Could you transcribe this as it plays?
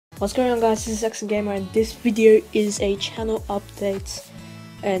What's going on, guys? This is exellentgamer and this video is a channel update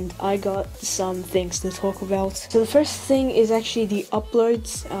and I got some things to talk about. So the first thing is actually the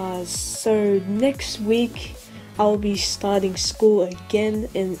uploads. So next week I'll be starting school again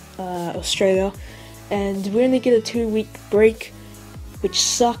in Australia, and we only get a 2-week break, which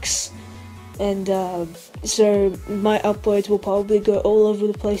sucks. And so my uploads will probably go all over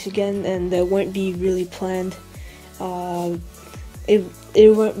the place again, and they won't be really planned.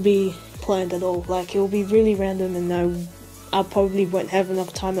 It won't be planned at all. Like, it will be really random, and I probably won't have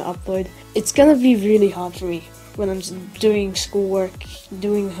enough time to upload. It's gonna be really hard for me when I'm doing schoolwork,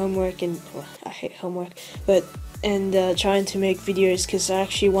 doing homework, and well, I hate homework, and trying to make videos, because I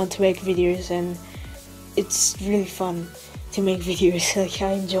actually want to make videos, and it's really fun to make videos. Like,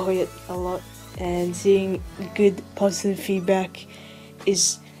 I enjoy it a lot, and seeing good positive feedback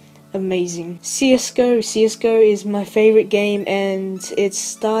is amazing. CSGO is my favorite game, and it's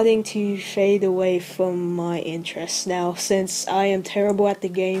starting to fade away from my interest now, since I am terrible at the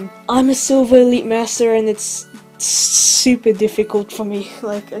game. I'm a silver elite master, and it's super difficult for me.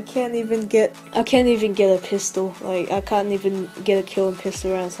 Like, I can't even get a pistol. Like, I can't even get a kill in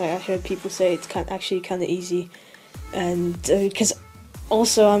pistol rounds. Like, I heard people say it's actually kind of easy, and because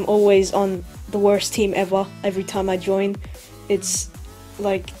also I'm always on the worst team ever. Every time I join, it's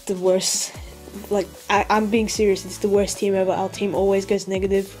like the worst. Like, I'm being serious, it's the worst team ever. Our team always goes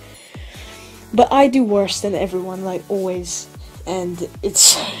negative, but I do worse than everyone, like, always. And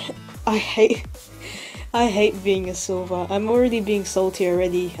it's I hate being a silver. I'm already being salty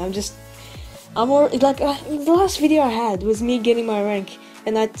already. I'm already like, the last video I had was me getting my rank,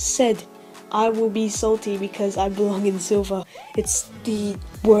 and I said I will be salty because I belong in silver. It's the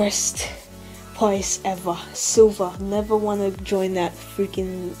worst place ever. Silver. Never want to join that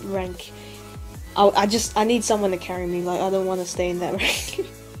freaking rank. I need someone to carry me. Like, I don't want to stay in that rank.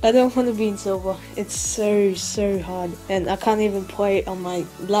 I don't want to be in silver. It's so hard, and I can't even play on my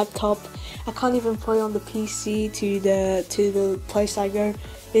laptop. I can't even play on the PC to the place I go.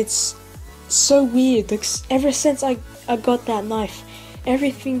 It's so weird. Like, ever since I got that knife,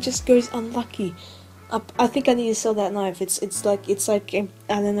 everything just goes unlucky. I think I need to sell that knife. It's like I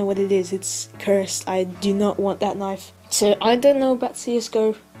don't know what it is. It's cursed. I do not want that knife. So I don't know about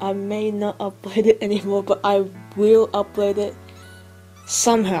CSGO. I may not upload it anymore, but I will upload it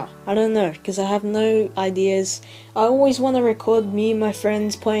somehow. I don't know, because I have no ideas. I always want to record me and my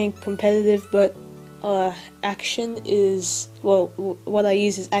friends playing competitive, but action is, well, what I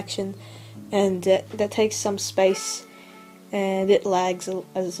use is action, and that takes some space. And it lags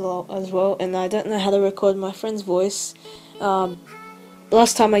as well, and I don't know how to record my friend's voice.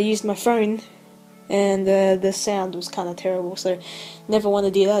 Last time I used my phone, and the sound was kind of terrible, so never want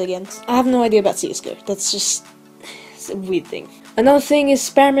to do that again. I have no idea about CSGO. It's a weird thing. Another thing is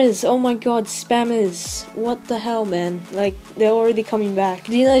spammers. Oh my god, spammers. What the hell, man? Like, they're already coming back.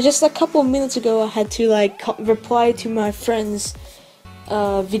 You know, just a couple of minutes ago I had to, like, reply to my friend's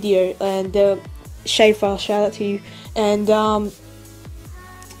video, and Schaefer, shout out to you. And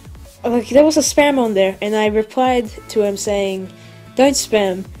like, there was a spam on there, and I replied to him saying, "Don't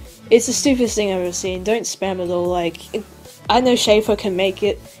spam. It's the stupidest thing I've ever seen. Don't spam at all. Like, I know Schaefer can make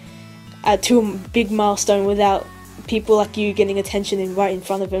it to a big milestone without people like you getting attention right in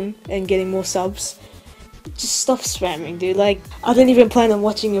front of him and getting more subs. Just stop spamming, dude. Like, I don't even plan on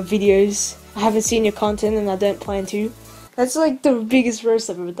watching your videos. I haven't seen your content, and I don't plan to." That's like the biggest roast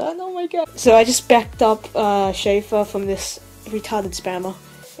I've ever done. Oh my god. So I just backed up Schaefer from this retarded spammer,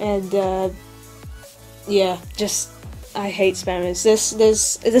 and yeah, I hate spammers.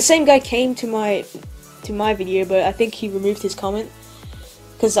 There's the same guy came to my video, but I think he removed his comment,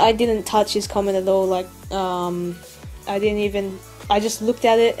 because I didn't touch his comment at all. Like, I just looked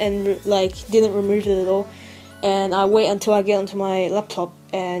at it and like didn't remove it at all, and I wait until I get onto my laptop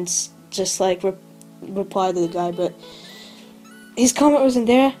and just like reply to the guy, but his comment wasn't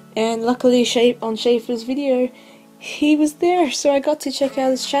there, and luckily on Schaefer's video, he was there, so I got to check out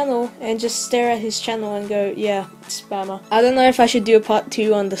his channel and just stare at his channel and go, yeah, spammer. I don't know if I should do a part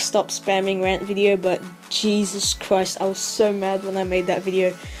 2 on the stop spamming rant video, but Jesus Christ, I was so mad when I made that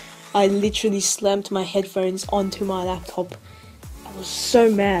video. I literally slammed my headphones onto my laptop. I was so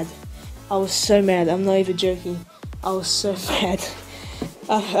mad. I'm not even joking. I was so mad.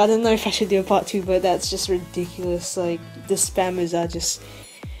 I don't know if I should do a part 2, but that's just ridiculous. Like, the spammers are just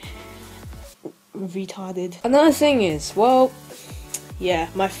retarded. Another thing is, well, yeah,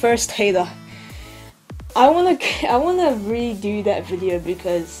 my first hater. I wanna redo that video,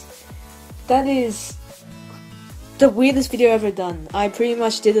 because that is the weirdest video I've ever done. I pretty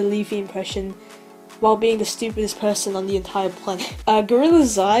much did a Leafy impression, while being the stupidest person on the entire planet.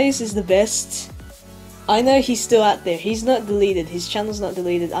 Gorilla's Eyes is the best. I know he's still out there. He's not deleted. His channel's not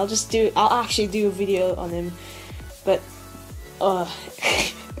deleted. I'll actually do a video on him. But,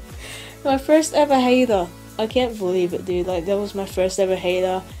 my first ever hater. I can't believe it, dude. Like, that was my first ever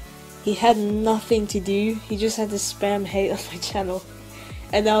hater. He had nothing to do. He just had to spam hate on my channel.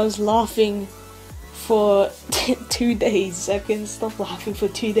 And I was laughing for 2 days. I couldn't stop laughing for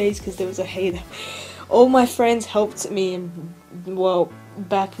 2 days because there was a hater. All my friends helped me and, well,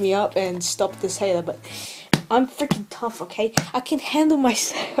 backed me up and stopped this hater. But I'm freaking tough, okay? I can handle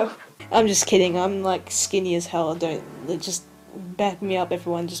myself. I'm just kidding. I'm like skinny as hell. Don't just back me up,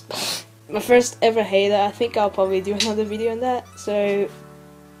 everyone. Just my first ever hater. I think I'll probably do another video on that. So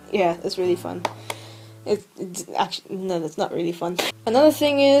yeah, that's really fun. It's actually, no, that's not really fun. Another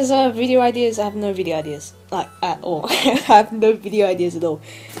thing is video ideas. I have no video ideas, like, at all. I have no video ideas at all.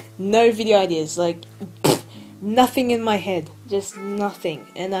 No video ideas, like, nothing in my head. Just nothing.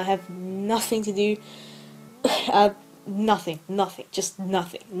 And I have nothing to do. Nothing, just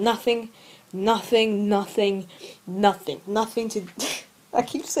nothing. Nothing to I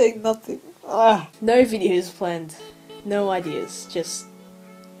keep saying nothing. No videos planned. No ideas. Just,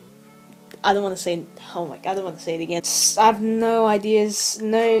 I don't want to say, oh my god, I don't want to say it again. I have no ideas,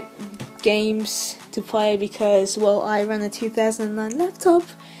 no games to play because, well, I run a 2009 laptop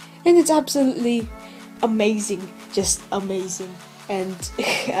and it's absolutely amazing, just amazing. And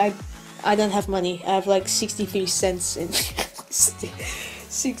I don't have money. I have like 63 cents in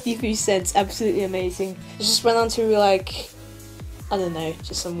 63 cents, absolutely amazing. I just went on to like, I don't know,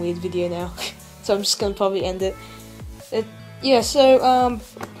 just some weird video now. So I'm just gonna probably end it. Yeah, so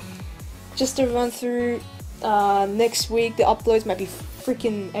just to run through, next week the uploads might be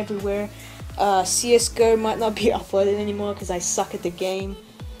freaking everywhere. CSGO might not be uploaded anymore because I suck at the game.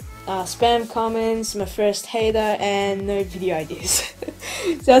 Spam comments, my first hater, and no video ideas.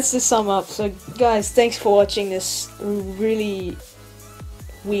 That's the sum up. So guys, thanks for watching this really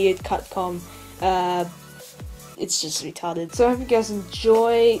weird cutcom. It's just retarded. So I hope you guys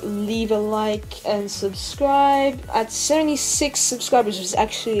enjoy. Leave a like and subscribe. At 76 subscribers, which is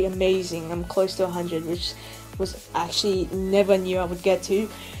actually amazing. I'm close to 100, which was actually never knew I would get to.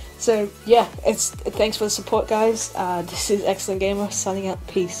 So yeah, thanks for the support, guys. This is Excellent Gamer signing out.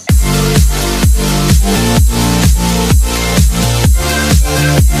 Peace.